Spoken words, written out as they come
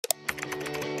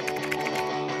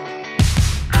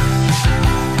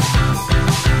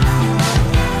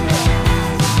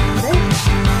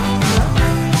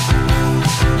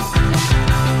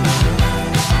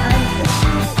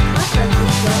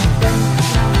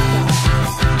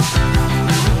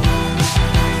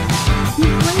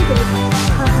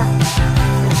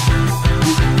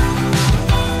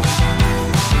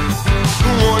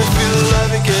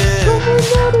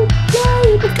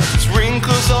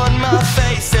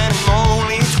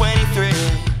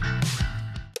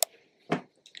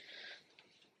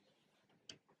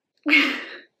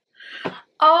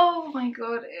my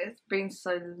god, it's been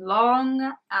so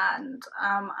long and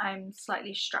I'm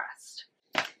slightly stressed,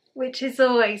 which is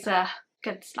always a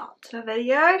good start to the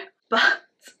video, but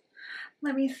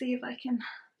let me see if I can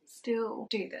still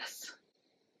do this.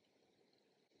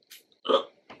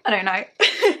 I don't know.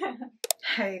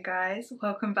 Hey guys,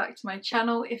 welcome back to my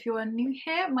channel. If you are new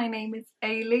here, my name is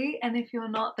Eilidh, and if you're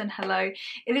not, then hello.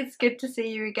 It is good to see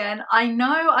you again. I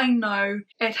know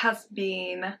it has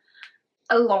been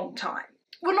a long time.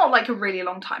 Well, not like a really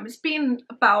long time. It's been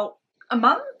about a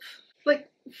month,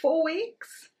 like 4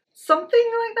 weeks, something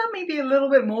like that, maybe a little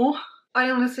bit more.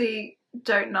 I honestly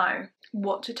don't know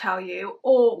what to tell you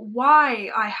or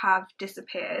why I have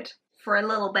disappeared for a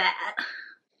little bit.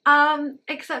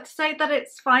 Except to say that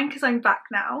it's fine because I'm back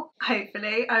now.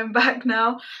 Hopefully I'm back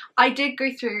now. I did go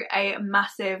through a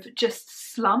massive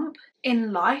just slump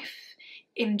in life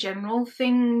in general.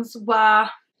 Things were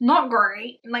not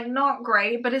great,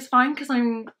 but it's fine because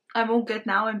I'm all good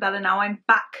now. I'm better now. I'm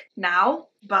back now,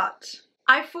 but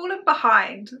I've fallen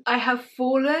behind. I have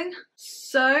fallen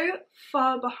so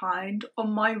far behind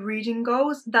on my reading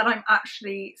goals that I'm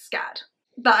actually scared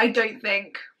that I don't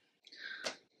think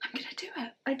I'm gonna do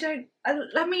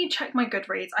it. Let me check my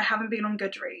Goodreads. I haven't been on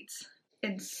Goodreads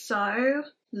in so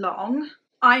long.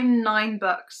 I'm 9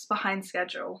 books behind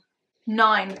schedule.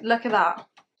 9, look at that.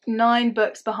 9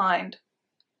 books behind.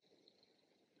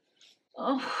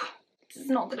 Oh, this is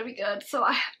not gonna be good. So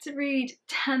I have to read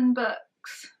 10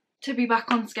 books to be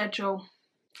back on schedule.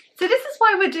 So this is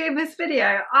why we're doing this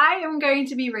video. I am going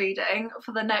to be reading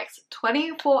for the next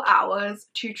 24 hours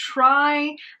to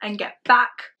try and get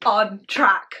back on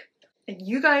track. And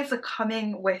you guys are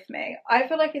coming with me. I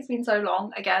feel like it's been so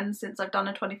long, again, since I've done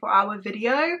a 24-hour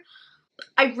video.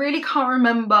 I really can't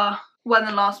remember when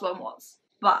the last one was,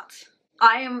 but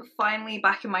I am finally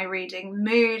back in my reading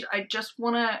mood. I just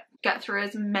want to get through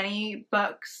as many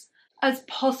books as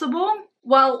possible,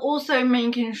 while also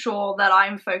making sure that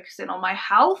I'm focusing on my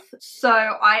health. So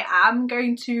I am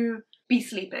going to be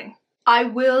sleeping. I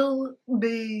will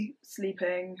be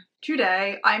sleeping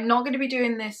today. I'm not going to be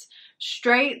doing this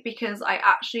straight because I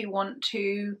actually want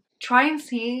to try and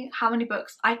see how many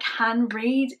books I can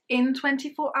read in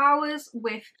 24 hours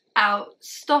without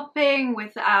stopping,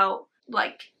 without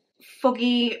like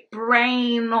foggy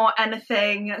brain or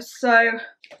anything. So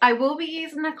I will be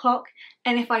using a clock,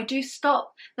 and if I do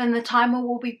stop then the timer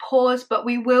will be paused, but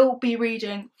we will be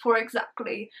reading for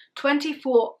exactly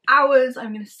 24 hours.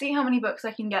 I'm going to see how many books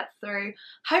I can get through.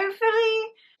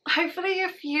 Hopefully a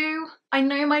few. I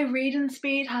know my reading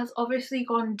speed has obviously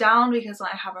gone down because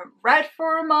I haven't read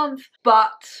for a month,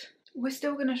 but we're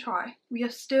still going to try. We are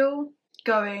still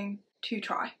going to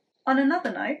try. On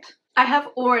another note, I have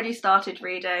already started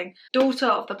reading Daughter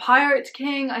of the Pirate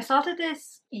King. I started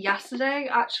this yesterday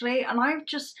actually, and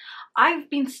I've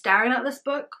been staring at this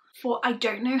book for I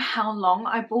don't know how long.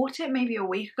 I bought it maybe a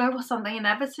week ago or something, and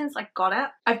ever since I got it,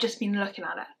 I've just been looking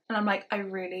at it and I'm like, I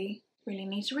really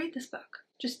need to read this book.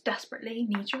 Just desperately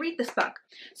need to read this book.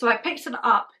 So I picked it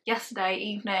up yesterday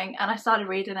evening and I started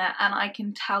reading it, and I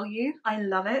can tell you I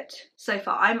love it so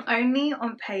far. I'm only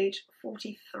on page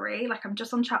 43, like I'm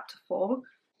just on chapter 4.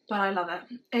 But I love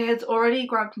it. It has already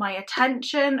grabbed my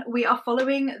attention. We are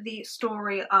following the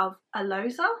story of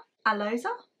Eilidh.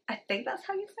 I think that's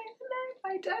how you say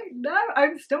the name. I don't know.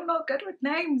 I'm still not good with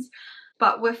names.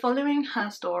 But we're following her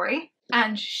story,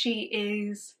 and she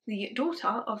is the daughter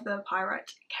of the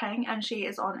Pirate King, and she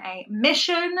is on a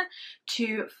mission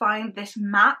to find this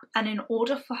map. And in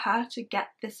order for her to get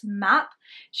this map,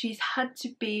 she's had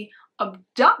to be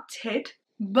abducted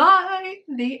by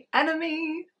the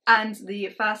enemy. And the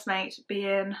first mate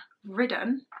being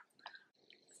Ridden.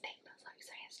 I think that's how you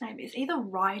say his name. It's either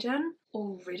Ryden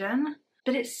or Ridden,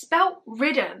 but it's spelt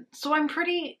Ridden. So I'm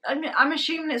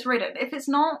assuming it's Ridden. If it's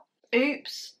not,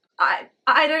 oops. I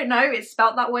don't know. It's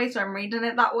spelt that way, so I'm reading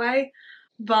it that way.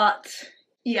 But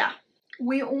yeah,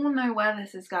 we all know where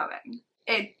this is going.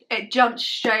 It jumps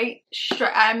straight.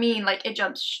 It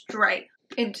jumps straight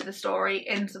into the story,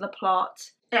 into the plot.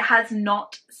 It has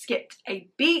not skipped a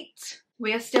beat.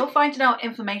 We are still finding out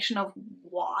information of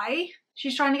why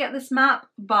she's trying to get this map,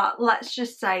 but let's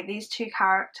just say these two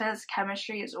characters'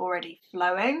 chemistry is already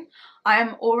flowing. I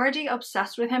am already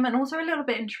obsessed with him and also a little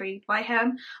bit intrigued by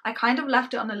him. I kind of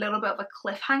left it on a little bit of a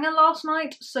cliffhanger last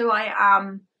night, so I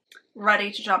am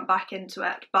ready to jump back into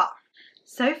it. But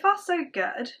so far so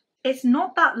good. It's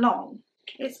not that long.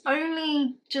 It's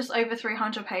only just over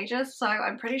 300 pages, so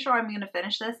I'm pretty sure I'm going to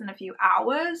finish this in a few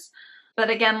hours. But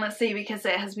again, let's see, because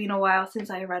it has been a while since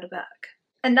I read a book.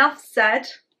 Enough said.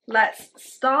 Let's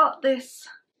start this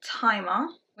timer.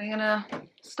 We're gonna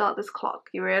start this clock.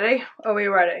 You ready? Are we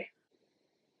ready?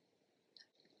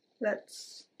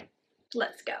 let's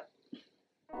go.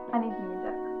 I need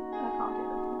music. I can't do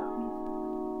this without music.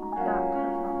 That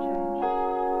does not change.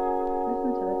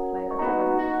 Listen to this playlist.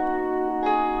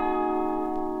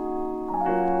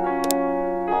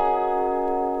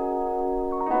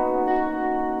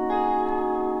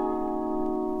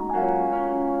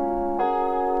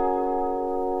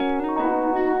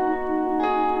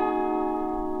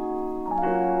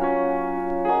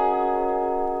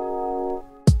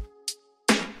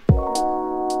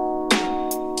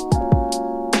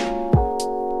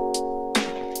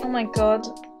 Oh my god.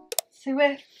 So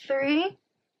we're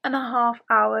 3.5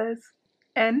 hours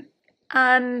in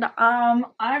and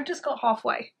I've just got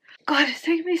halfway. God, it's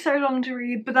taken me so long to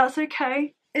read, but that's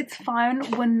okay. It's fine.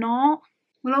 We're not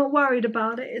worried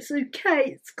about it. It's okay.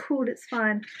 It's cool. It's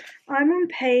fine. I'm on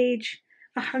page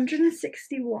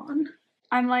 161.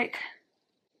 I'm like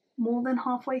more than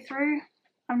halfway through.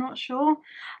 I'm not sure,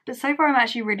 but so far I'm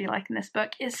actually really liking this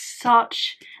book. It's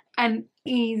such an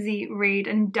easy read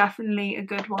and definitely a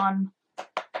good one.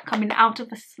 Coming out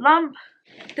of a slump.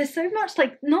 There's so much,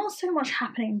 like, not so much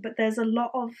happening, but there's a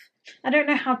lot of, I don't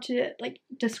know how to like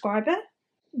describe it,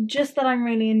 just that I'm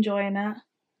really enjoying it.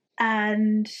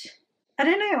 And I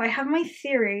don't know, I have my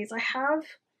theories. I have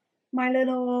my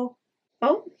little,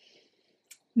 oh,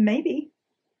 maybe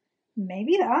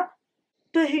that,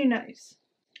 but who knows?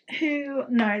 Who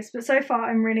knows? But so far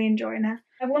I'm really enjoying it.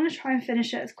 I want to try and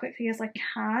finish it as quickly as I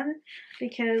can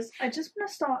because I just want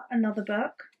to start another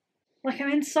book. Like,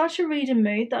 I'm in such a reading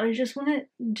mood that I just want to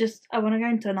I want to go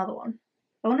into another one.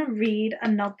 I want to read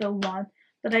another one,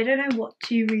 but I don't know what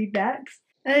to read next.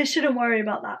 And I shouldn't worry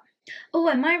about that. Oh,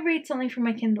 I might read something from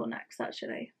my Kindle next,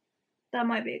 actually. That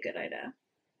might be a good idea.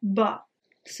 But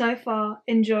so far,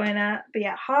 enjoying it. But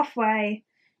yeah, halfway,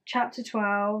 chapter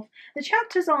 12. The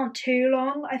chapters aren't too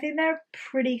long. I think they're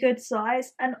pretty good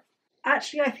size. And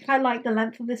actually, I think I like the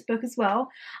length of this book as well.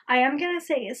 I am going to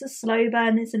say it's a slow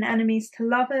burn. It's an enemies to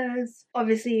lovers.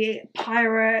 Obviously,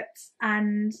 pirates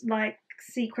and like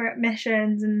secret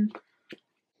missions and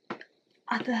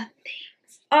other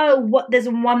things. Oh, there's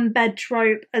a one bed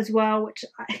trope as well, which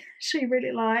I actually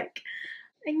really like.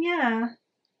 And yeah,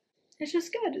 it's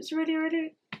just good. It's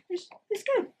really, it's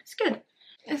good. It's good.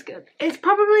 It's good. It's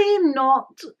probably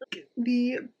not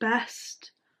the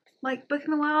best like book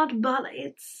in the world, but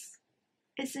it's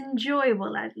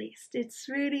enjoyable at least. It's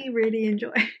really, really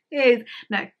enjoyable. It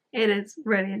is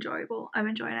really enjoyable. I'm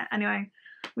enjoying it. Anyway,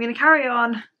 I'm going to carry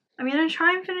on. I'm going to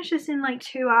try and finish this in like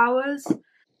 2 hours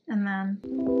and then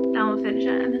I'll finish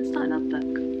it and then start another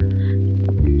book.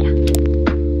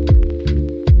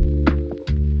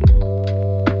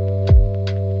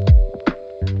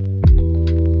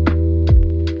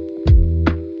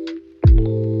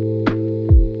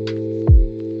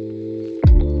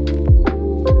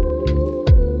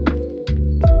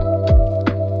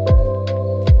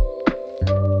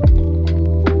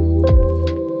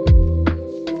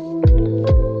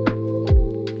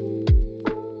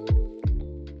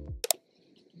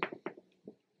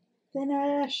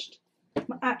 Finished.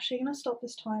 I'm actually gonna stop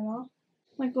this timer. Oh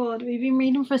my god, we've been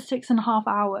reading for 6.5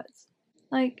 hours.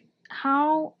 Like,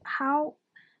 how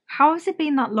has it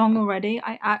been that long already?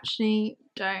 I actually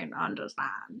don't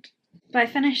understand. But I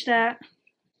finished it.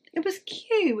 It was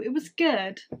cute. It was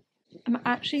good. I'm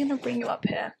actually gonna bring you up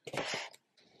here.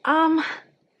 I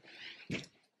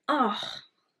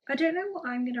don't know what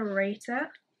I'm gonna rate it.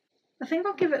 I think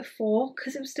I'll give it 4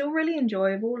 because it was still really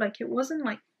enjoyable. Like, it wasn't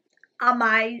like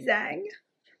amazing.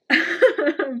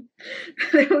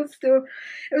 It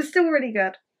was still really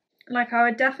good. Like, I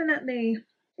would definitely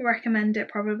recommend it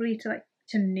probably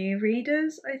to new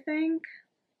readers, I think.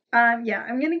 Yeah,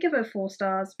 I'm gonna give it 4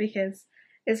 stars because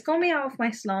it's got me out of my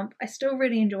slump. I still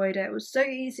really enjoyed it. It was so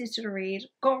easy to read,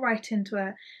 got right into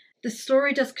it. The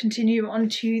story does continue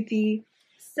onto the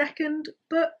second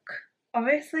book.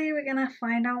 Obviously, we're gonna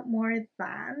find out more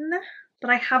then, but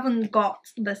I haven't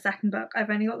got the second book. I've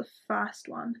only got the first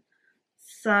one.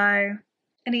 So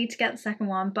I need to get the second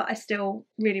one, but I still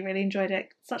really, really enjoyed it.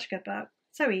 Such a good book.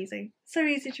 So easy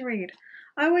to read.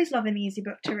 I always love an easy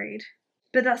book to read,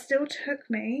 but that still took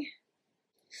me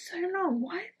so long.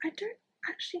 Why? I don't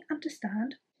actually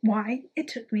understand why it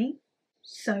took me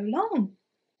so long.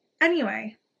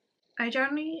 Anyway, I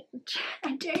don't know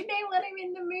what I'm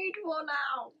in the mood for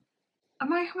now. I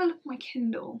might have a look at my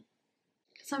Kindle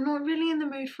because I'm not really in the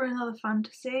mood for another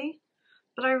fantasy,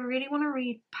 but I really want to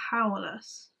read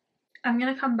Powerless. I'm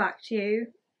going to come back to you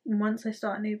once I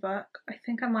start a new book. I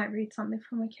think I might read something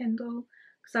from my Kindle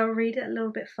because I'll read it a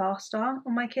little bit faster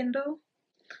on my Kindle.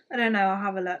 I don't know, I'll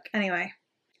have a look. Anyway,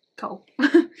 cool.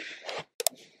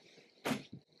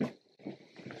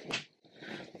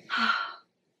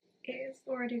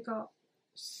 already got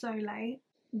so late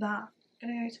that I'm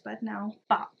gonna go to bed now.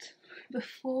 But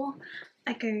before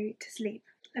I go to sleep,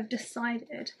 I've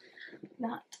decided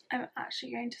that I'm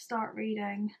actually going to start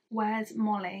reading Where's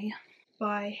Molly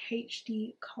by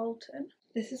H.D. Carlton.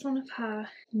 This is one of her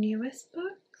newest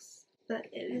books, but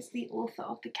it is the author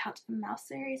of the Cat and Mouse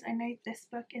series. I know this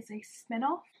book is a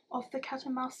spin-off of the Cat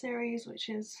and Mouse series, which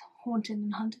is Haunted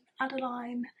and Hunted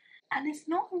Adeline, and it's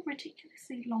not a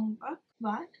ridiculously long book,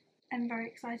 but I'm very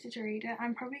excited to read it.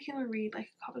 I'm probably going to read like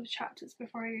a couple of chapters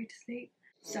before I go to sleep,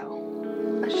 so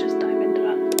let's just dive into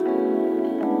that.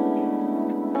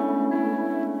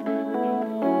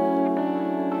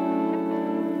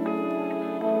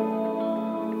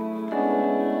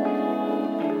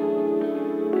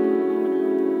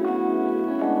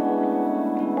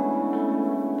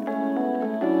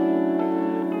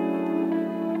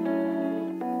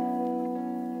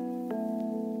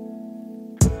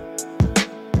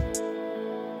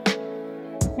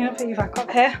 I'm gonna put you back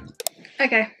up here.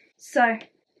 Okay, so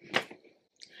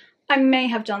I may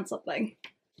have done something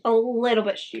a little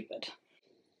bit stupid.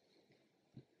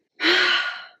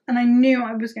 And I knew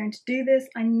I was going to do this.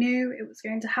 I knew it was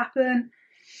going to happen.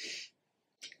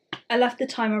 I left the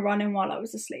timer running while I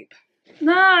was asleep.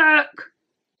 Look!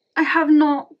 I have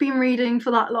not been reading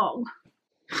for that long.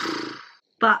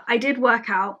 But I did work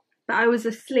out that I was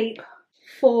asleep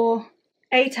for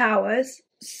 8 hours.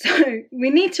 So we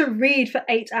need to read for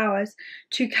 8 hours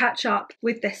to catch up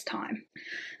with this time.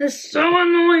 It's so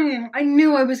annoying. I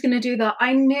knew I was going to do that.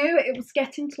 I knew it was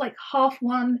getting to like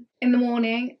 1:30 in the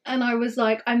morning and I was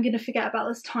like, I'm going to forget about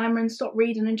this timer and stop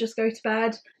reading and just go to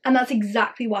bed. And that's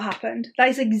exactly what happened. That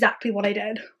is exactly what I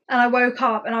did. And I woke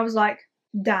up and I was like,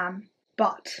 damn.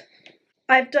 But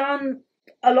I've done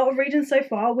a lot of reading so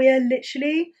far. We are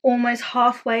literally almost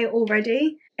halfway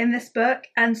already in this book,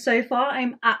 and so far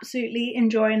I'm absolutely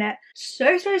enjoying it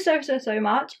so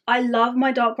much. I love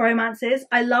my dark romances.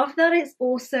 I love that it's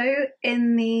also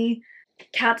in the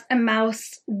cat and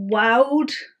mouse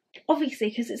world, obviously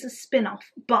because it's a spin-off,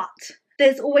 but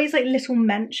there's always like little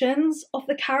mentions of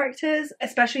the characters,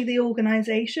 especially the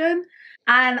organization,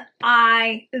 and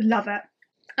I love it.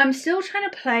 I'm still trying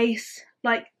to place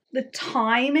like the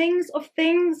timings of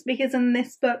things, because in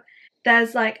this book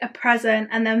there's like a present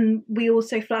and then we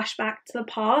also flash back to the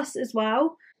past as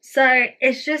well. So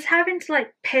it's just having to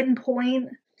like pinpoint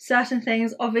certain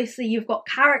things. Obviously you've got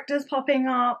characters popping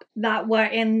up that were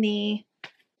in the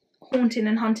Haunting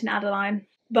and Hunting Adeline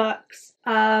books.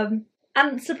 And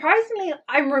surprisingly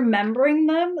I'm remembering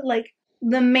them, like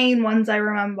the main ones I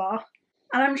remember.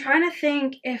 And I'm trying to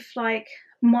think if like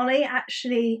Molly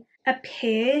actually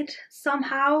appeared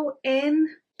somehow in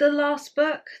the last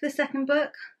book, the second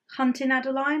book, Hunting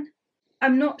Adeline.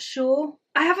 I'm not sure.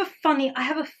 I have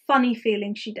a funny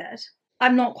feeling she did.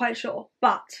 I'm not quite sure,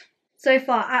 but so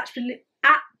far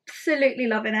absolutely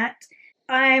loving it.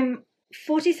 I'm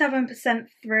 47%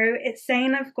 through. It's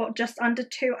saying I've got just under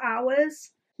 2 hours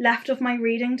left of my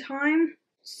reading time,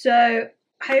 so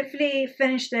hopefully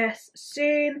finish this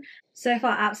soon. So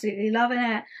far absolutely loving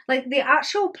it. Like the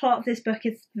actual plot of this book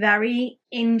is very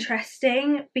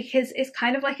interesting because it's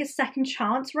kind of like a second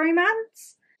chance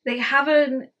romance. They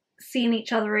haven't seen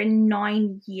each other in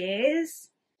 9 years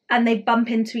and they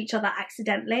bump into each other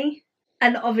accidentally.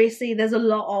 And obviously there's a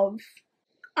lot of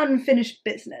unfinished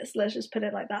business, let's just put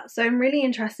it like that. So I'm really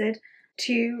interested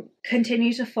to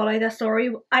continue to follow their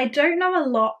story. I don't know a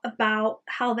lot about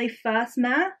how they first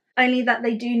met, only that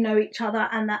they do know each other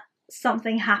and that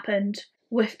something happened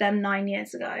with them 9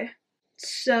 years ago.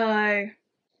 So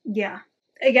yeah,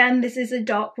 again, this is a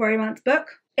dark romance book.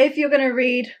 If you're going to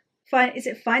read, is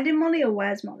it Finding Molly or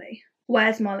Where's Molly?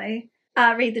 Where's Molly?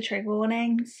 Read the trigger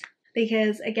warnings,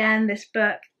 because again, this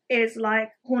book is like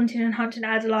Haunting and Hunting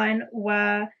Adeline,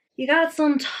 where you got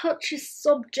some touchy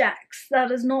subjects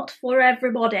that is not for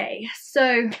everybody.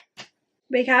 So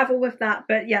be careful with that.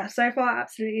 But yeah, so far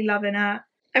absolutely loving it.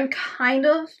 I'm kind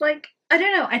of like, I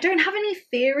don't know, I don't have any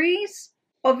theories.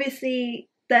 Obviously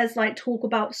there's like talk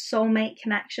about soulmate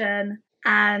connection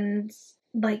and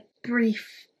like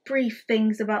brief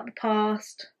things about the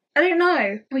past. I don't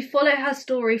know. We follow her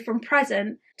story from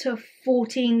present to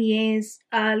 14 years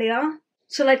earlier.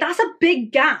 So like that's a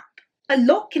big gap. A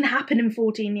lot can happen in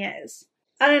 14 years.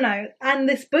 I don't know. And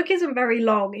this book isn't very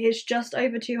long. It's just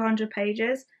over 200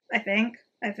 pages, I think.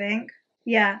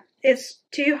 Yeah, it's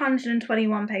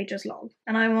 221 pages long.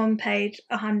 And I'm on page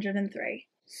 103.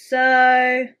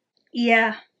 So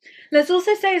yeah. Let's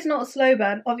also say it's not a slow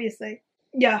burn, obviously.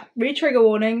 Yeah, read trigger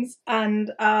warnings,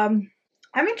 and I'm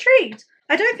intrigued.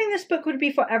 I don't think this book would be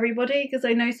for everybody because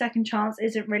I know Second Chance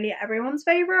isn't really everyone's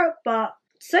favourite, but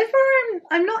so far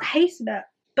I'm not hating it.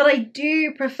 But I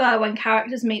do prefer when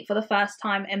characters meet for the first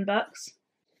time in books.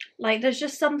 Like, there's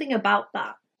just something about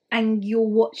that. And you're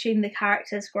watching the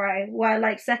characters grow. Where,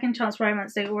 like, second chance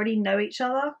romance, they already know each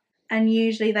other. And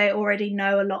usually they already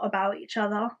know a lot about each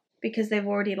other. Because they've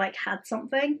already, like, had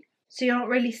something. So you're not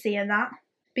really seeing that.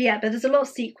 But yeah, but there's a lot of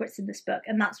secrets in this book.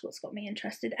 And that's what's got me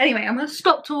interested. Anyway, I'm going to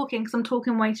stop talking because I'm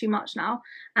talking way too much now.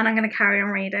 And I'm going to carry on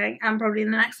reading. And probably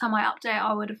the next time I update,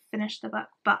 I would have finished the book.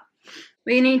 But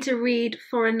we need to read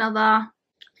for another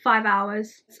 5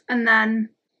 hours. And then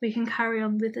we can carry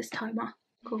on with this timer.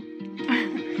 Cool.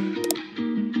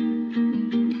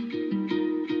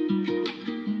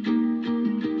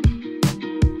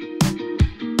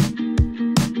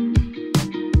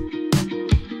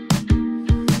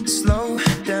 Slow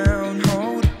down,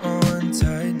 hold on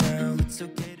tight now. It's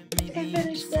okay to meet. I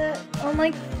finished it. Oh my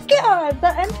god,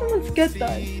 that ending was good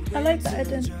though. I like that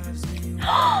ending.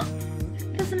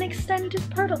 There's an extended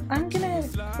product. I'm gonna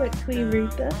quickly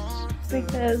read this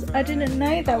because I didn't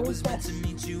know that was this.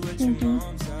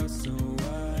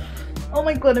 Oh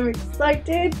my god, I'm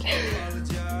excited.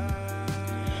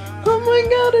 Oh my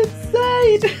god, it's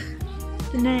Sade.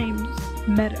 The name's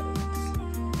Meadows.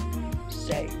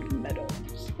 Sade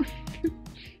Meadows.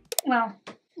 Well,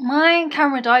 my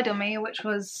camera died on me, which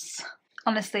was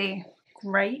honestly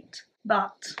great,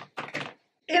 but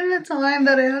in the time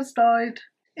that it has died,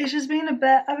 it's just been a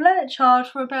bit, I've let it charge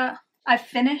for a bit. I've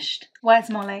finished Where's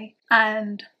Molly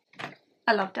and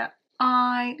I loved it.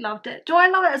 I loved it. Do I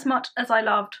love it as much as I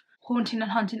loved Haunting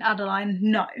and Hunting Adeline?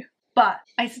 No. But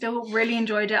I still really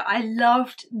enjoyed it. I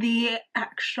loved the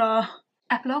extra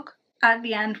epilogue at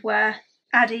the end where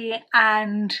Addie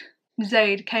and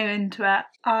Zoe came into it.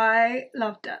 I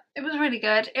loved it. It was really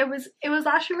good. It was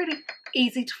actually really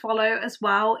easy to follow as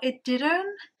well. It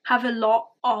didn't have a lot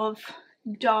of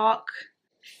dark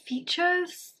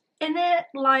features in it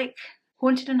like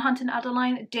Haunted and Hunted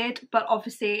Adeline did, but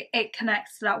obviously it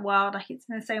connects to that world. Like, it's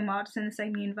in the same world, it's in the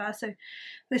same universe, so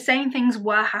the same things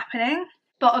were happening,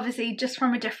 but obviously just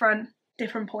from a different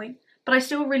point. But I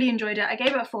still really enjoyed it. I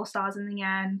gave it 4 stars in the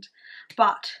end.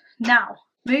 But now,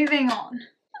 moving on,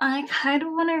 I kind of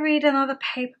want to read another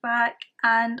paperback,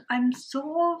 and I'm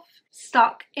sort of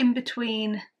stuck in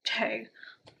between 2,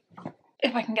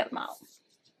 if I can get them out.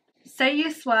 Say You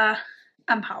Swear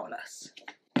and Powerless.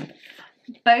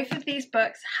 Both of these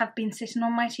books have been sitting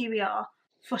on my TBR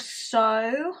for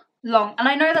so long, and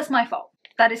I know that's my fault.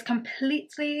 That is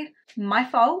completely my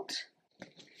fault.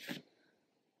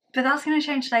 But that's going to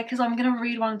change today because I'm going to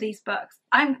read one of these books.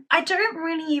 I don't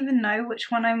really even know which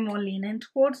one I'm more leaning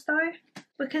towards though,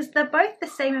 because they're both the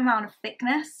same amount of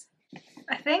thickness.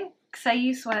 I think Say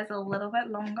You Swear is a little bit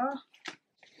longer.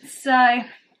 So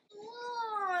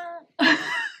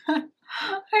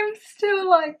I'm still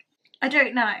like, I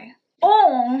don't know.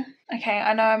 Or, okay,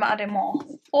 I know I'm adding more.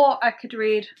 Or I could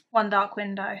read One Dark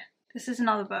Window. This is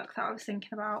another book that I was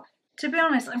thinking about. To be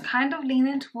honest, I'm kind of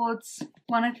leaning towards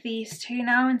one of these 2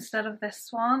 now instead of this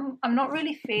one. I'm not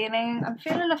really feeling, I'm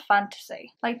feeling a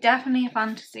fantasy. Like, definitely a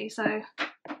fantasy, so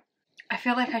I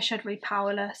feel like I should read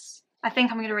Powerless. I think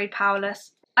I'm going to read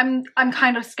Powerless. I'm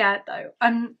kind of scared though.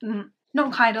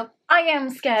 Not kind of. I am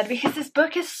scared because this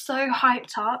book is so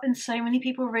hyped up and so many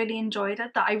people really enjoyed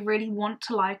it that I really want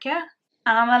to like it.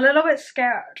 And I'm a little bit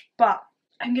scared, but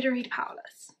I'm going to read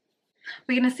Powerless.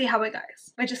 We're going to see how it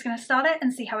goes. We're just going to start it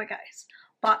and see how it goes.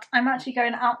 But I'm actually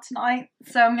going out tonight,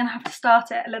 so I'm going to have to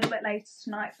start it a little bit later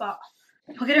tonight. But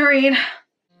we're going to read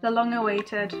the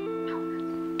long-awaited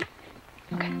Powerless.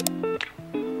 Okay.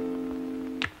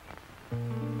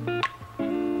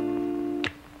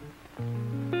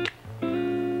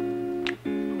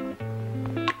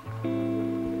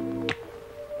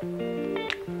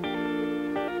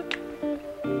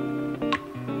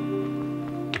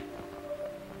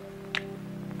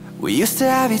 We used to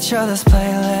have each other's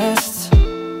playlists.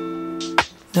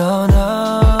 No,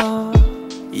 no.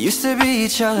 Used to be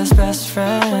each other's best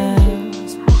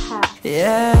friends.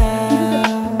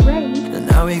 Yeah. And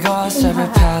now we go our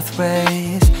separate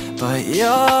pathways, but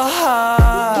your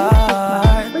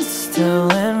heart's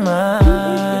still in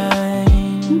mine.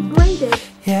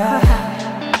 Yeah.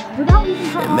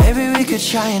 And maybe we could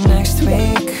try it next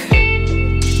week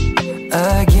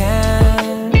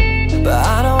again, but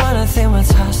I don't wanna think we're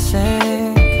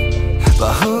toxic,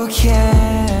 but who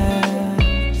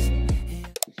cares?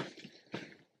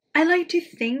 I like to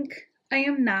think I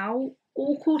am now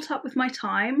all caught up with my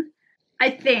time. I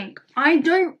think. I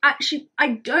don't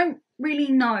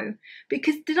really know,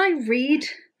 because did I read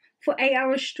for 8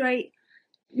 hours straight?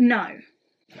 No.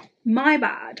 My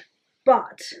bad.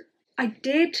 But I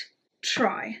did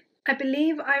try. I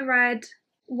believe I read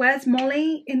Where's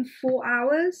Molly in 4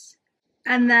 hours,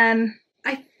 and then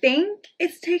I think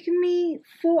it's taken me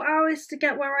 4 hours to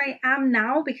get where I am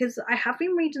now, because I have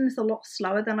been reading this a lot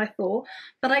slower than I thought,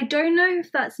 but I don't know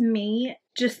if that's me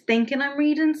just thinking I'm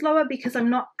reading slower because I'm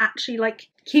not actually like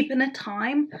keeping a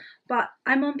time. But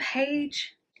I'm on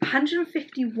page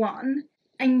 151,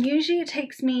 and usually it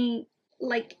takes me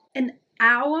like an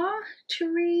hour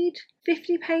to read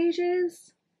 50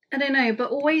 pages. I don't know,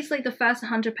 but always like the first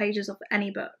 100 pages of any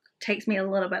book takes me a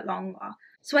little bit longer.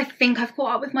 So I think I've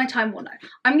caught up with my time. Well, no,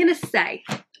 I'm going to say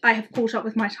I have caught up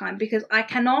with my time, because I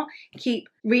cannot keep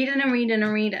reading and reading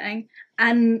and reading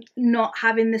and not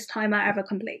having this timer ever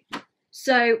complete.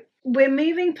 So we're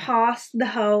moving past the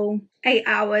whole 8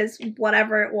 hours,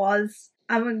 whatever it was.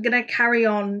 I'm going to carry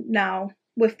on now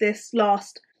with this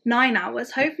last 9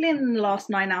 hours. Hopefully in the last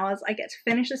 9 hours I get to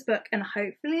finish this book and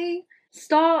hopefully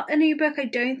start a new book. I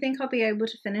don't think I'll be able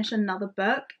to finish another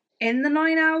book in the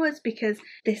 9 hours, because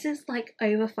this is like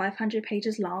over 500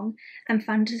 pages long, and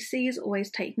fantasies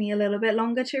always take me a little bit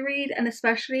longer to read, and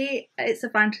especially it's a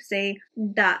fantasy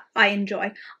that I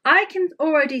enjoy. I can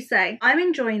already say I'm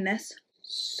enjoying this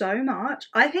so much.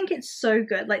 I think it's so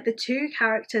good. Like the two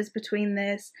characters between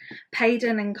this,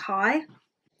 Payden and Kai,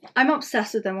 I'm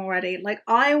obsessed with them already. Like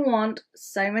I want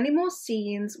so many more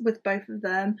scenes with both of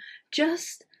them.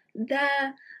 Just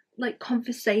their like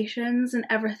conversations and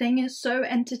everything is so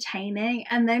entertaining,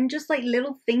 and then just like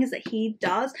little things that he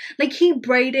does, like he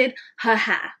braided her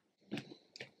hair.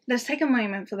 Let's take a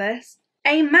moment for this.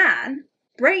 A man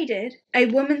braided a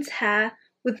woman's hair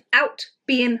without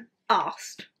being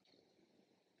asked.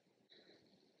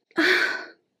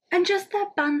 And just their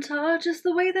banter, just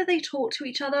the way that they talk to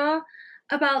each other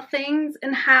about things,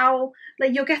 and how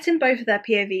like you're getting both of their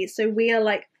POVs. So we are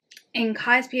like in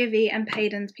Kai's POV and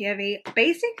Payden's POV.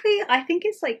 Basically, I think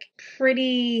it's like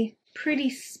pretty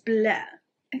split.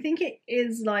 I think it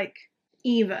is like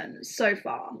even so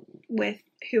far with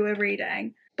who we're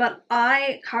reading, but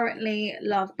I currently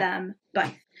love them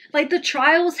both. Like the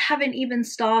trials haven't even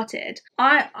started.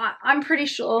 I'm pretty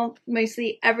sure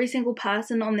mostly every single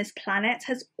person on this planet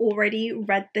has already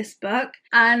read this book,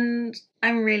 and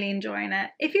I'm really enjoying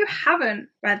it. If you haven't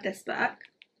read this book,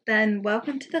 then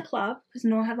welcome to the club, because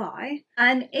nor have I.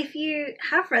 And if you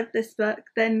have read this book,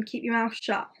 then keep your mouth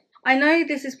shut. I know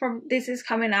this is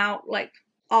coming out like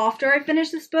after I finish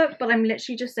this book, but I'm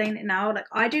literally just saying it now. Like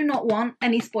I do not want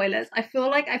any spoilers. I feel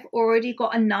like I've already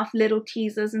got enough little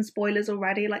teasers and spoilers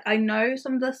already. Like I know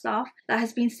some of the stuff that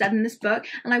has been said in this book,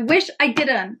 and I wish I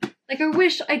didn't. Like I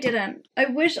wish I didn't. I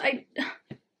wish I...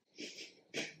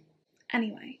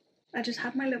 Anyway, I just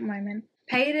had my little moment.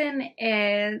 Payden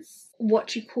is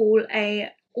what you call a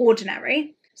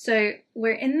ordinary. So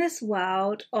we're in this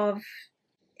world of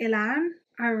Eilidh,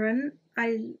 Eilidh.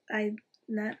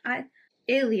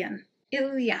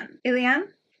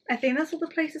 I think that's what the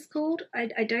place is called.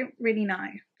 I don't really know.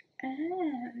 I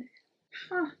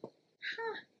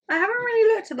haven't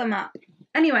really looked at the map.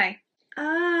 Anyway.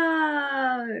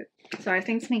 Oh, sorry,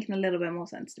 things are making a little bit more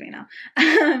sense to me now.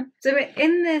 So we're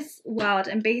in this world,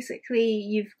 and basically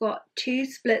you've got two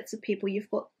splits of people.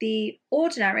 You've got the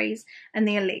ordinaries and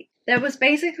the elite. There was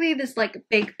basically this like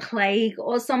big plague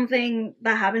or something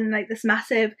that happened, like this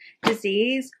massive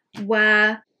disease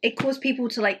where it caused people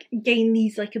to like gain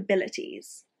these like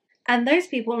abilities. And those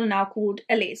people are now called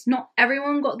elites. Not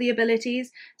everyone got the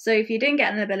abilities, so if you didn't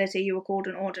get an ability, you were called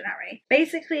an ordinary.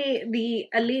 Basically, the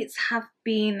elites have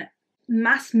been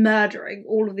mass murdering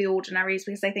all of the ordinaries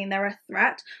because they think they're a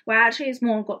threat, where actually it's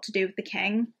more got to do with the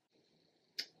king.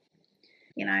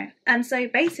 You know, and so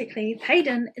basically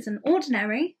Payden is an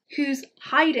ordinary who's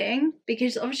hiding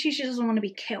because obviously she doesn't want to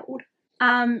be killed.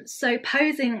 So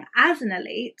posing as an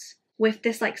elite with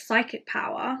this like psychic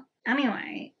power.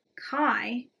 Anyway,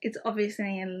 Kai is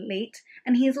obviously an elite,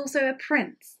 and he's also a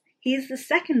prince. He's the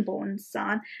second born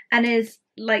son and is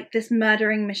like this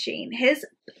murdering machine.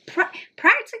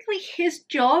 Practically his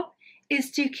job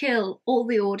is to kill all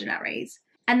the ordinaries.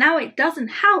 And now it doesn't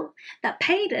help that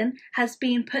Payden has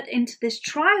been put into this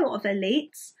trial of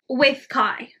elites with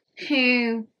Kai,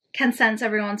 who can sense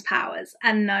everyone's powers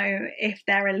and know if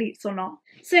they're elites or not.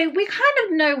 So we kind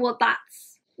of know what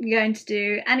that's going to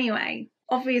do anyway.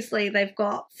 Obviously they've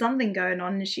got something going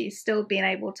on and she's still being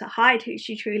able to hide who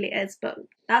she truly is, but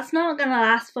that's not going to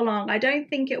last for long. I don't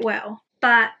think it will.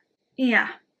 But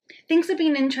yeah, things have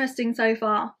been interesting so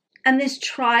far. And this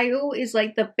trial is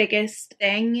like the biggest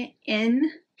thing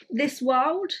in this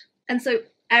world. And so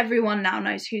everyone now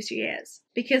knows who she is.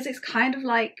 Because it's kind of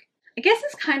like, I guess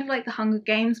it's kind of like the Hunger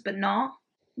Games, but not.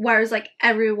 Whereas like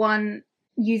everyone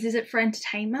uses it for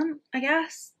entertainment, I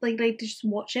guess. Like, they just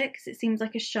watch it because it seems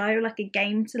like a show, like a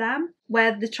game to them,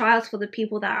 where the trials for the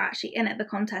people that are actually in it, the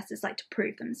contest, is like to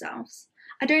prove themselves.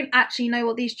 I don't actually know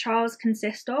what these trials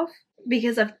consist of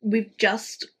because we've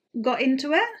just got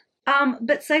into it.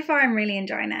 But so far I'm really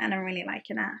enjoying it and I'm really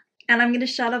liking it. And I'm going to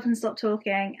shut up and stop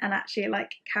talking and actually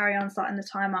like carry on starting the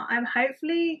timer. I'm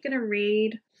hopefully going to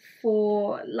read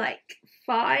for like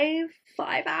 5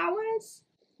 hours.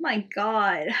 My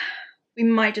God. We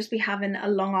might just be having a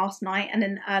long ass night and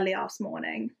an early ass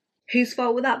morning. Whose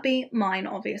fault would that be? Mine,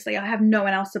 obviously. I have no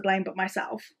one else to blame but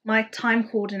myself. My time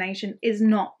coordination is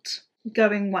not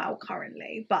going well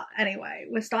currently. But anyway,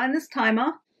 we're starting this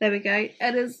timer. There we go.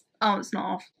 It is, oh, it's not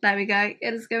off. There we go.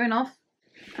 It is going off.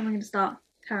 And we're going to start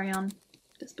carrying on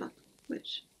this book,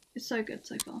 which is so good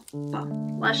so far. But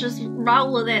let's just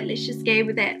roll with it. Let's just go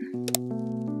with it.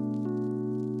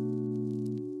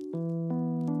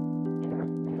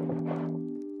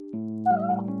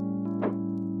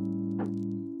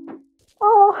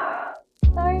 Oh,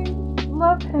 I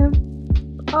love him.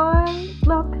 I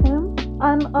love him,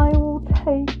 and I will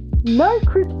take no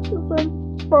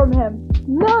criticism from him.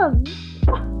 None.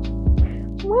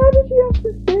 Why did you have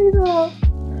to say that?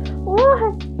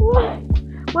 Why?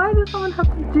 Why does someone have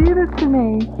to do this to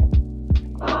me?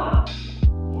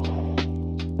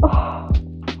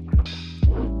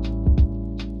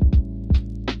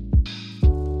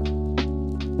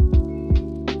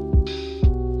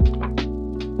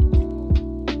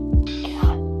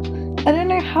 I don't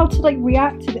know how to like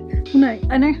react to it. No,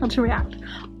 I know how to react,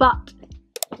 but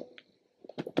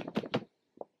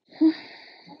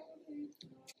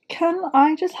can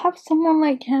I just have someone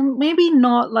like him? Maybe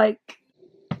not like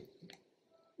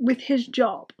with his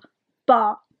job,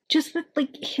 but just with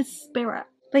like his spirit,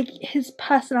 like his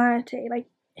personality, like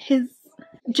his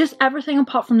just everything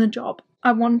apart from the job.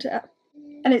 I want it,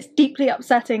 and it's deeply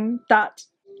upsetting that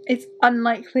it's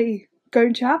unlikely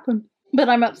going to happen, but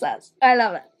I'm obsessed. I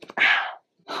love it.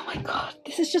 Oh my God,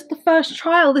 this is just the first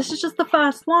trial. This is just the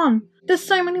first one. There's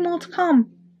so many more to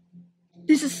come.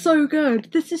 This is so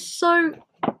good. This is so...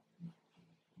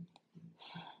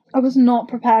 I was not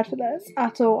prepared for this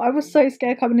at all. I was so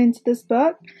scared coming into this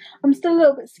book. I'm still a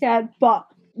little bit scared, but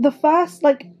the first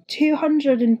like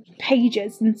 200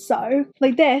 pages and so,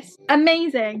 like this,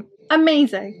 amazing.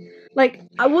 Like,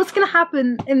 what's gonna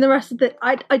happen in the rest of the...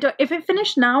 I don't... If it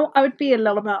finished now, I would be a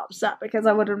little bit upset because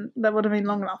that would have been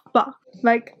long enough. But,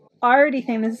 like, I already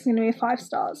think this is gonna be 5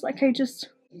 stars. Like, it just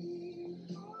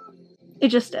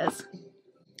is.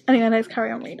 Anyway, let's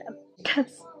carry on reading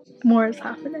because more is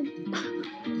happening.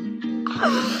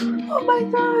 Oh my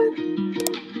God.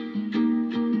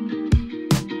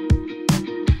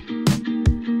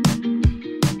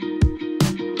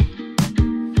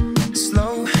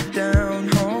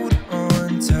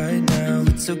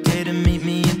 It's okay to meet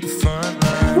me at the front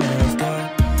line. I've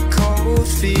got cold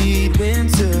feet,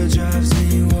 winter drives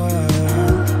me wild.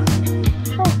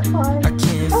 I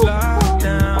can't fly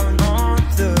down on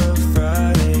the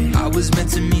Friday. I was meant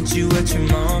to meet you at your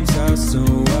mom's house, so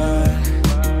I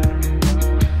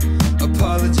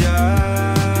apologize.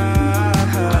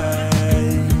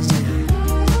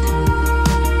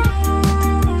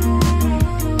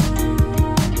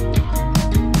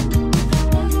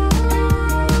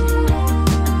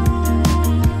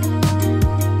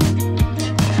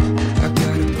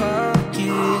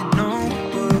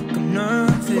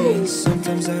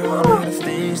 Sometimes I run out of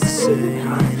things to say,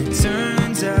 and it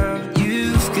turns out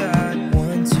you've got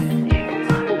one too.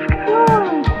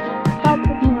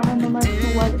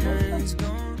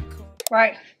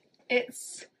 Right,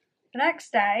 it's the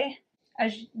next day,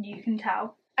 as you can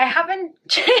tell. I haven't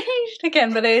changed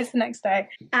again, but it is the next day.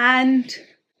 And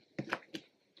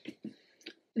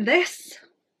this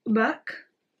book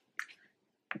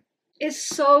is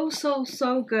so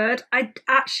good. I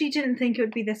actually didn't think it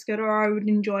would be this good or I would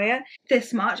enjoy it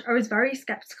this much. I was very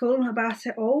skeptical about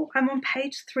it all. I'm on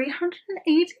page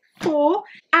 384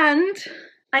 and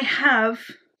I have,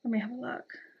 let me have a look,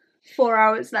 4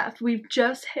 hours left. We've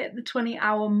just hit the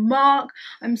 20-hour mark.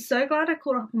 I'm so glad I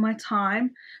caught up on my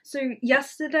time. So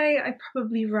yesterday I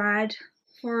probably read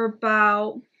for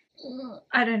about,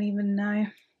 I don't even know,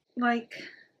 like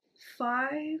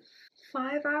 5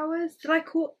 hours. Did I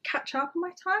catch up on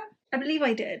my time? I believe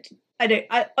I did.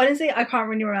 I honestly, I can't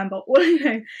really remember. All I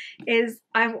know is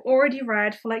I've already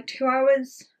read for like 2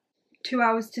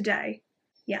 hours today.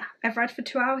 Yeah, I've read for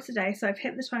 2 hours today, so I've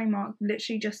hit the 20 mark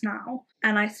literally just now.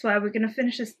 And I swear we're gonna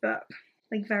finish this book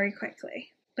like very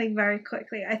quickly. Like very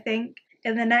quickly. I think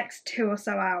in the next 2 or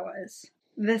so hours,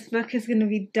 this book is gonna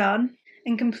be done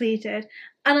and completed.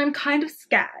 And I'm kind of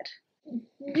scared.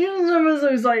 I'm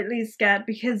so slightly scared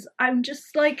because I'm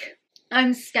just like,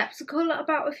 I'm skeptical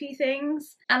about a few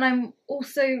things, and I'm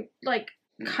also like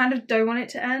kind of don't want it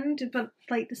to end, but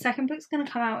like the second book's gonna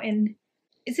come out in,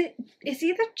 it's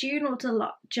either June or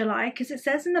July, because it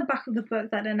says in the back of the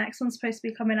book that the next one's supposed to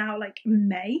be coming out like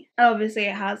May. Obviously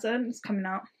it hasn't, it's coming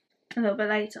out a little bit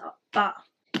later, but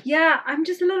yeah, I'm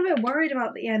just a little bit worried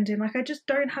about the ending. Like, I just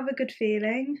don't have a good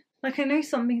feeling. Like, I know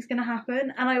something's gonna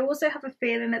happen, and I also have a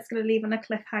feeling it's gonna leave on a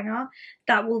cliffhanger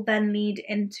that will then lead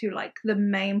into like the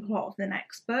main plot of the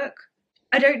next book.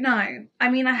 I don't know. I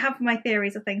mean, I have my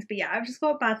theories of things, but yeah, I've just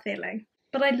got a bad feeling.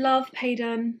 But I love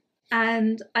Payton,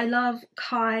 and I love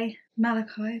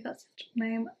Malachi, that's his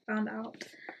name, I found out.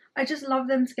 I just love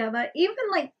them together. Even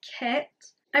like Kit,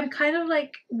 I'm kind of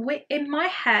like in my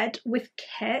head with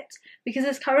Kit, because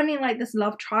there's currently like this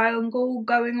love triangle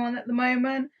going on at the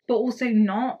moment, but also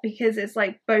not, because it's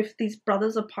like both these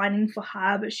brothers are pining for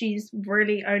her, but she's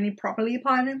really only properly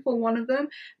pining for one of them,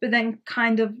 but then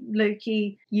kind of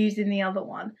low-key using the other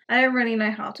one. I don't really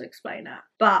know how to explain it,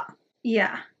 but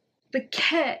yeah. But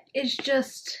Kit is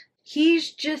just,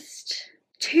 he's just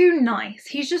too nice.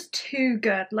 He's just too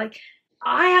good. Like,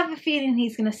 I have a feeling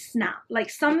he's gonna snap. Like,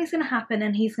 something's gonna happen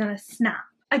and he's gonna snap.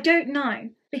 I don't know,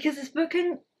 because this book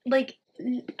can, like,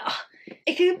 I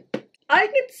can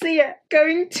see it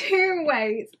going two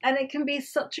ways, and it can be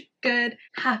such a good,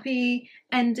 happy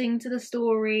ending to the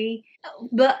story.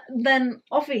 But then,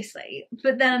 obviously,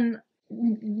 then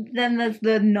there's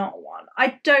the not one.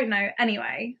 I don't know.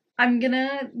 Anyway, I'm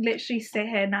gonna literally sit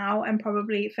here now and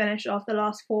probably finish off the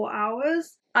last 4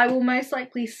 hours. I will most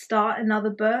likely start another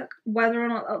book, whether or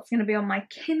not that's going to be on my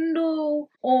Kindle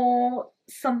or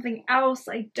something else,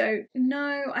 I don't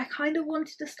know. I kind of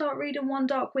wanted to start reading One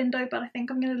Dark Window, but I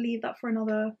think I'm going to leave that for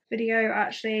another video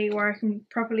actually, where I can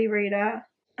properly read it.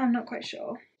 I'm not quite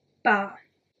sure, but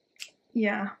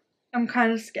yeah, I'm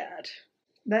kind of scared.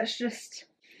 Let's just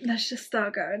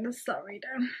start going. Let's start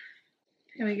reading.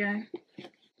 Here we go.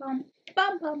 Bum,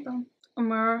 bum, bum, bum. And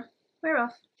we're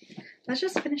off. Let's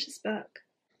just finish this book.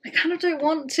 I kind of don't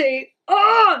want to.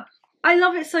 Oh! I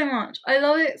love it so much. I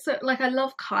love it so, like, I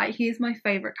love Kai. He is my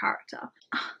favourite character.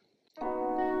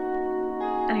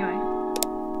 Anyway.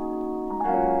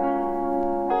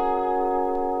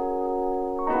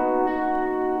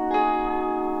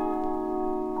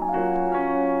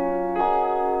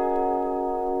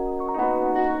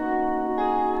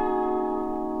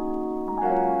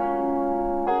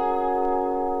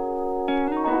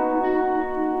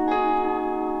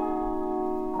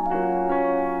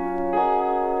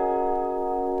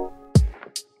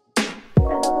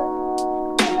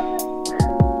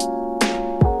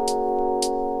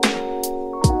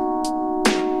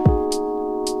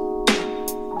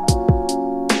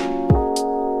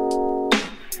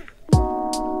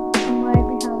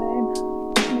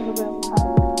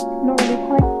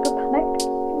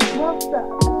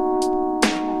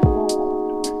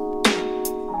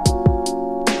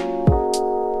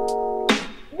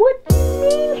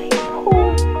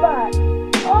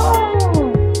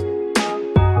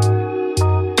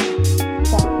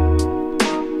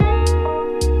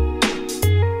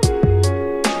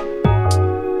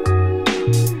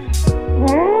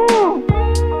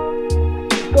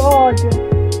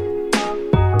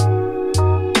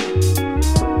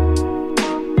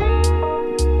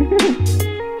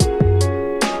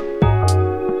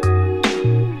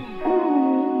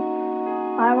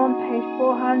 I'm on page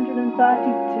 432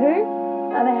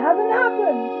 and it hasn't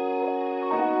happened.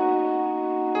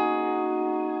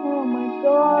 Oh my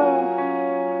god.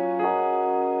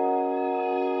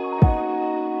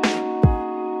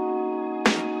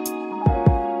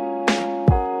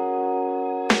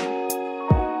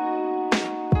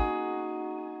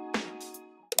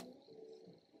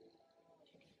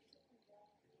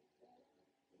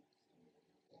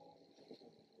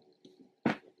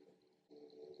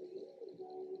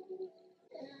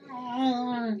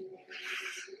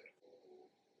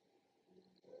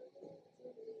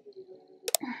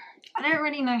 I don't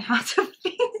really know how to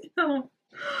feel.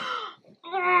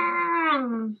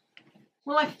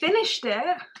 Well, I finished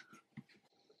it.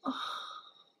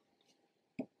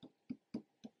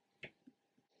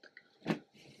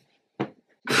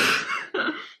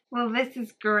 Well, this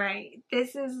is great.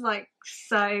 This is like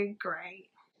so great.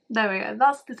 There we go,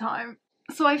 that's the time.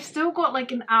 So I've still got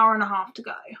like an hour and a half to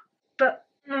go. But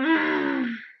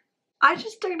I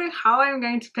just don't know how I'm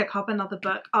going to pick up another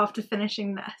book after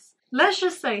finishing this. Let's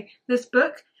just say this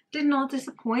book did not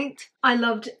disappoint. I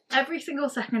loved every single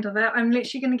second of it. I'm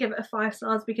literally going to give it a 5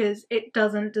 stars because it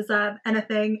doesn't deserve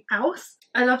anything else.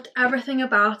 I loved everything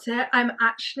about it.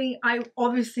 I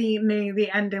obviously knew the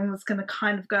ending was going to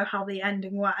kind of go how the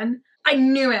ending went. I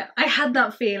knew it. I had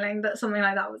that feeling that something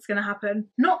like that was going to happen.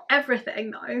 Not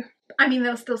everything though. I mean,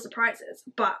 there were still surprises,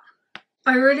 but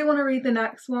I really want to read the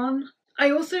next one. I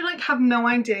also like have no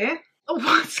idea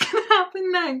what's going to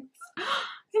happen next.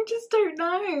 I just don't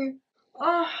know.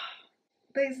 Oh,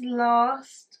 these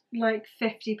last like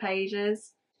 50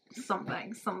 pages,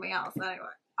 something else.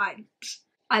 Anyway,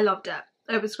 I loved it.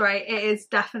 It was great. It is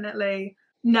definitely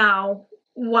now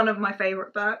one of my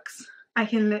favourite books.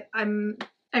 I'm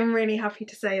really happy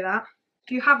to say that.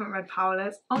 If you haven't read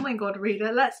Powerless, oh my god, read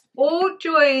it. Let's all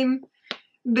join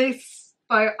this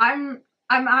boat. I'm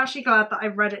actually glad that I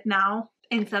read it now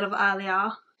instead of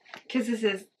earlier, because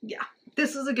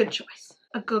this was a good choice.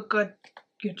 A good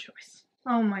choice.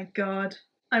 Oh my god.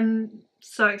 I'm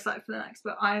so excited for the next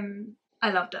book. I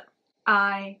loved it.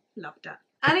 I loved it.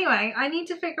 Anyway, I need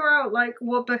to figure out like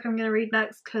what book I'm going to read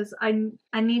next because I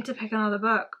need to pick another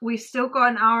book. We've still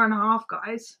got an hour and a half,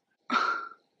 guys.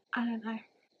 I don't know.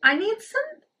 I need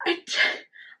some...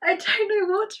 I don't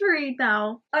know what to read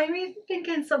now. I'm even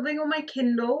thinking something on my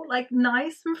Kindle, like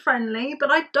nice and friendly, but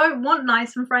I don't want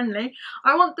nice and friendly.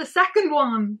 I want the second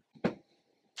one.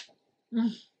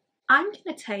 I'm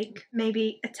gonna take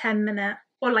maybe a 10-minute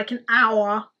or like an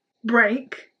hour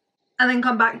break and then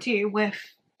come back to you with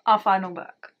our final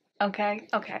book. Okay,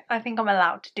 I think I'm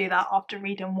allowed to do that after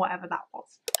reading whatever that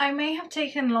was. I may have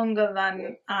taken longer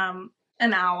than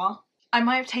an hour. I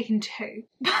might have taken 2,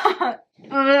 but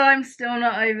I'm still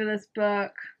not over this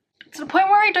book. To the point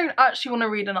where I don't actually want to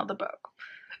read another book.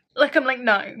 Like, I'm like,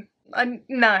 no.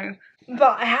 No.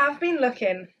 But I have been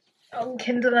looking on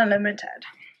Kindle Unlimited.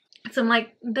 So I'm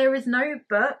like, there is no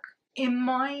book in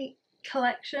my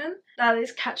collection that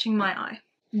is catching my eye.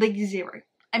 Like, 0.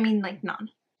 I mean, like, none.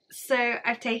 So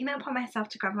I've taken it upon myself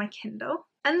to grab my Kindle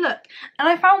and look, and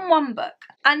I found one book,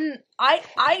 and I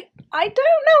don't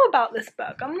know about this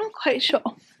book. I'm not quite sure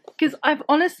because I've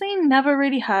honestly never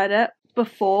really heard it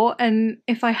before, and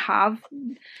if I have,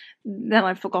 then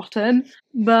I've forgotten.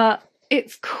 But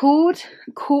it's called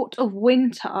Court of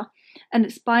Winter, and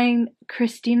it's by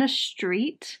Christina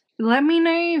Street. Let me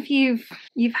know if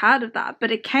you've heard of that.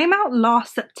 But it came out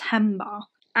last September.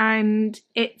 And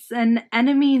it's an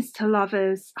enemies to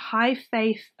lovers high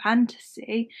faith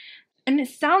fantasy, and it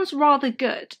sounds rather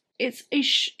good. It's a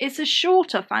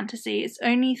shorter fantasy. It's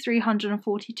only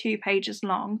 342 pages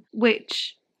long,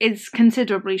 which is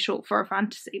considerably short for a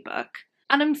fantasy book.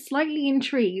 And I'm slightly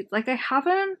intrigued. Like, I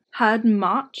haven't heard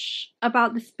much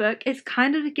about this book. It's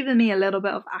kind of given me a little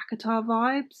bit of ACOTAR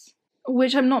vibes,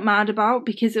 which I'm not mad about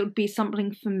because it would be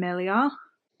something familiar,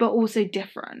 but also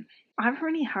different. I haven't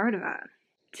really heard of it.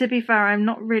 To be fair, I'm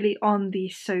not really on the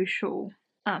social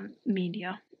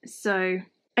media, so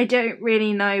I don't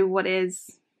really know what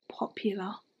is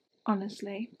popular,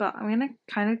 honestly, but I'm gonna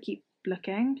kind of keep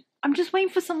looking. I'm just waiting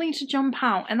for something to jump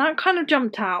out, and that kind of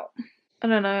jumped out. I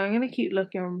don't know, I'm gonna keep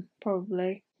looking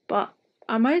probably, but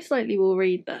I most likely will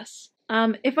read this.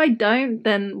 If I don't,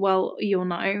 then, well, you'll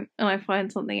know, and I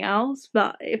find something else,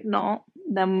 but if not,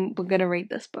 then we're gonna read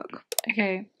this book.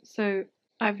 Okay, so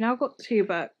I've now got 2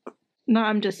 books. No,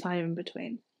 I'm just deciding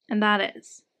between. And that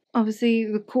is, obviously,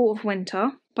 The Court of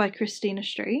Winter by Christina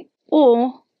Street,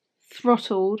 or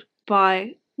Throttled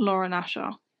by Lauren Asher,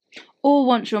 or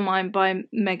Want Your Mind by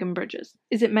Megan Bridges.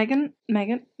 Is it Megan?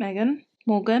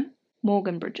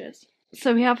 Morgan Bridges.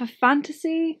 So we have a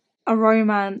fantasy, a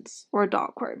romance, or a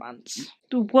dark romance.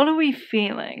 What are we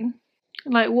feeling?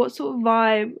 Like, what sort of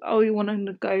vibe are we wanting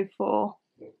to go for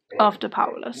after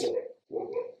Powerless?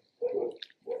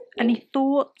 Any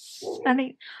thoughts?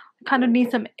 I kind of need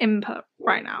some input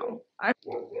right now.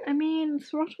 I mean,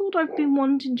 Throttled I've been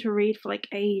wanting to read for like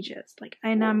ages. Like,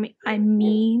 I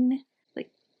mean, like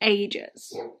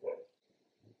ages.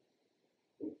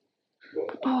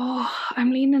 Oh,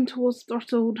 I'm leaning towards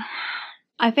Throttled.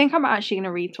 I think I'm actually going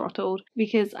to read Throttled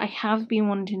because I have been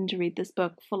wanting to read this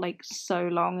book for like so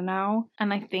long now,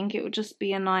 and I think it would just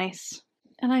be a nice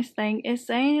thing. It's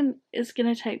saying it's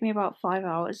going to take me about 5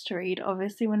 hours to read.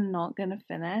 Obviously, we're not going to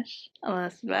finish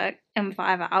this book in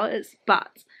 5 hours,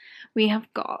 but we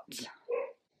have got...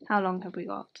 How long have we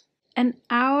got? An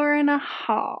hour and a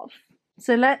half.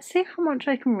 So let's see how much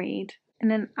I can read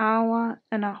in an hour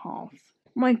and a half.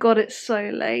 My god, it's so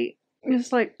late.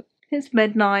 It's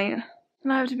midnight.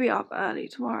 And I have to be up early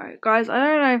tomorrow. Guys, I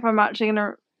don't know if I'm actually going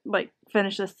to, like,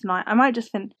 finish this tonight. I might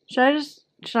just finish...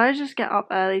 Should I just get up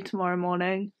early tomorrow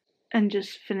morning and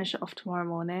just finish it off tomorrow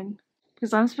morning?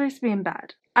 because I'm supposed to be in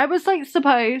bed. I was like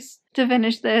supposed to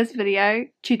finish this video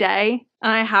today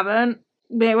and I haven't.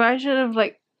 Maybe I should have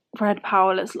like read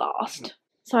Powerless last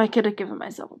so I could have given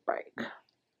myself a break.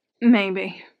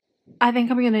 Maybe. I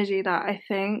think I'm gonna do that. I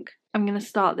think I'm gonna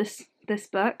start this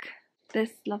book.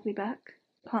 This lovely book.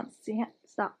 Can't see it.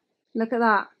 Stop. Look at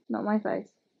that. Not my face.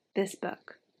 This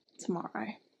book. Tomorrow.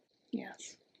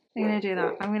 Yes. I'm gonna do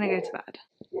that. I'm gonna go to bed.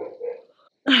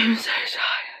 I'm so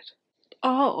tired.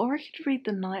 Oh, or I could read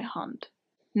The Night Hunt.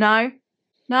 No.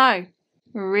 No.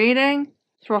 Reading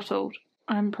throttled.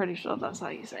 I'm pretty sure that's how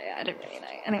you say it. I don't really know.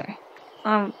 Anyway.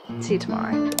 See you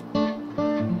tomorrow.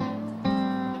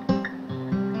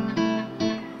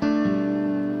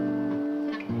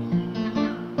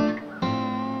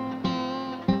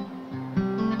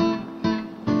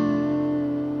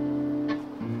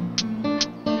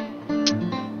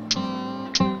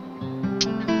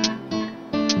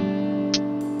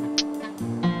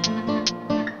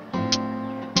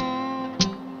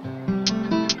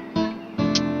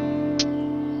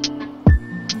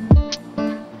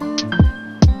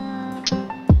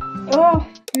 Oh,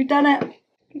 we've done it.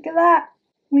 Look at that.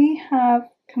 We have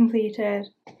completed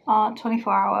our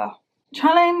 24-hour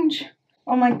challenge.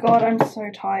 Oh my god, I'm so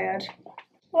tired.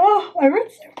 Oh, I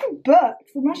read so many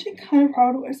books. I'm actually kind of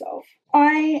proud of myself.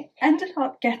 I ended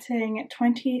up getting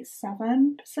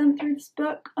 27% through this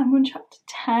book. I'm on chapter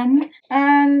 10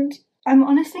 and I'm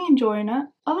honestly enjoying it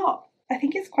a lot. I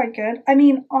think it's quite good. I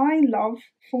mean, I love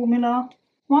Formula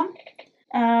 1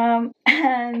 and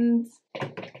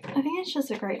I think it's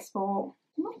just a great sport.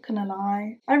 I'm not gonna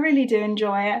lie. I really do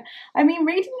enjoy it. I mean,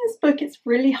 reading this book, it's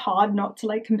really hard not to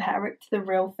like compare it to the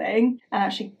real thing and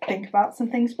actually think about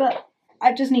some things, but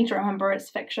I just need to remember it's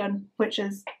fiction, which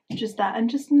is just that,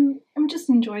 and I'm just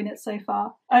enjoying it so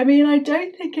far. I mean, I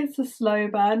don't think it's a slow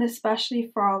burn, especially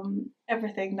from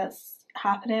everything that's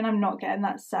happening. I'm not getting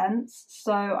that sense,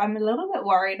 so I'm a little bit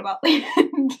worried about the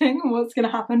ending and what's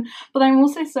gonna happen, but I'm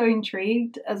also so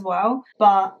intrigued as well.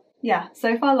 But yeah,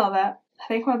 so far love it. I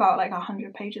think we're about like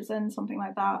 100 pages in, something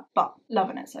like that, but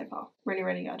loving it so far. Really,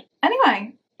 really good.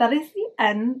 Anyway, that is the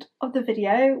end of the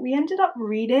video. We ended up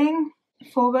reading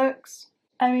 4 books.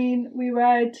 I mean, we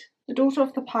read The Daughter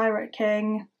of the Pirate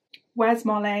King, Where's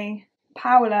Molly,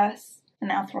 Powerless, and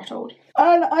now Throttled.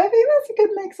 And I think that's a good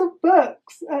mix of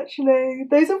books, actually.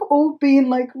 Those have all been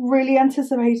like really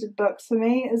anticipated books for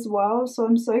me as well, so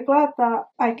I'm so glad that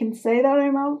I can say that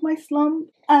I'm out of my slump.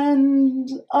 And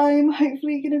I'm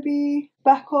hopefully going to be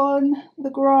back on the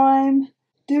grime,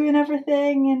 doing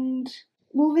everything, and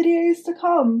more videos to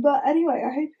come. But anyway,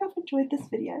 I hope you have enjoyed this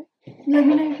video. Let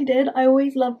me know if you did. I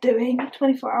always love doing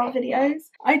 24-hour videos.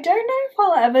 I don't know if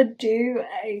I'll ever do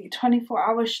a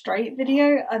 24-hour straight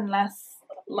video unless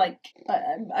like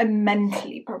I'm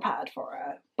mentally prepared for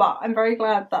it. But I'm very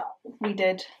glad that we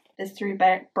did this through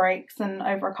breaks and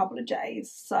over a couple of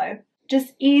days. So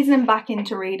just easing back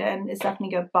into reading is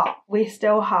definitely good, but we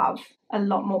still have a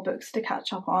lot more books to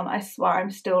catch up on. I swear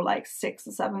I'm still like 6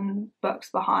 or 7 books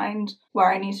behind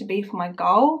where I need to be for my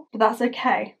goal, but that's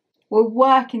okay. We're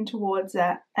working towards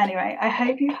it. Anyway, I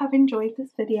hope you have enjoyed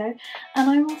this video and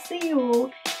I will see you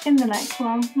all in the next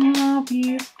one. Love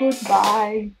you.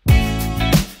 Goodbye.